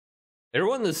Hey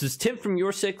everyone, this is Tim from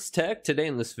YourSixTech. Today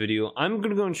in this video, I'm going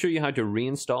to go and show you how to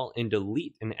reinstall and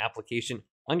delete an application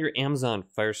on your Amazon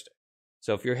Fire Stick.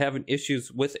 So if you're having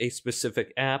issues with a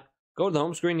specific app, go to the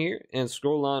home screen here and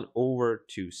scroll on over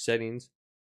to Settings,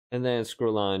 and then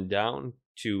scroll on down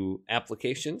to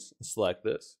Applications and select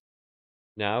this.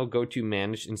 Now go to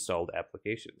Manage Installed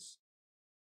Applications.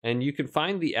 And you can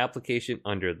find the application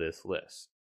under this list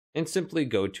and simply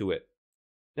go to it.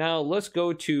 Now let's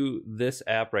go to this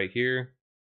app right here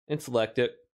and select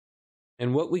it.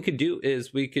 And what we could do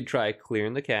is we could try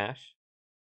clearing the cache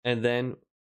and then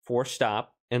force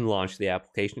stop and launch the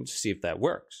application to see if that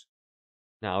works.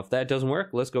 Now if that doesn't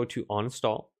work, let's go to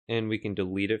uninstall and we can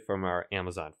delete it from our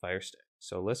Amazon Fire Stick.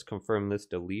 So let's confirm this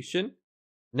deletion.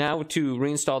 Now to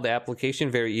reinstall the application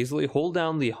very easily, hold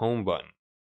down the home button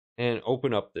and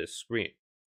open up this screen.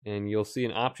 And you'll see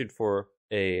an option for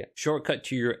a shortcut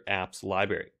to your app's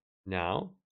library.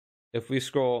 Now, if we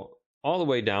scroll all the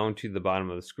way down to the bottom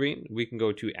of the screen, we can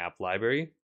go to App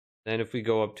Library. Then if we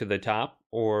go up to the top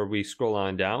or we scroll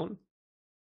on down,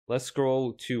 let's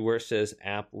scroll to where it says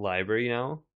App Library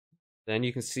now. Then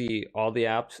you can see all the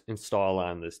apps installed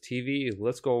on this TV.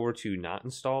 Let's go over to Not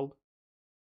Installed.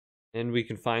 And we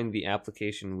can find the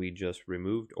application we just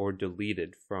removed or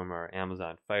deleted from our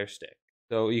Amazon Fire Stick.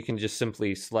 So you can just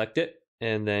simply select it,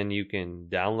 and then you can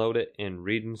download it and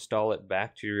reinstall it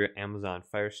back to your Amazon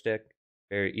Fire Stick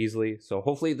very easily. So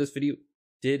hopefully this video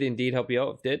did indeed help you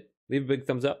out. If it did, leave a big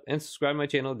thumbs up and subscribe to my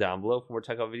channel down below for more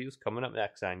tech videos coming up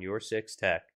next on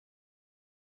YourSixTech.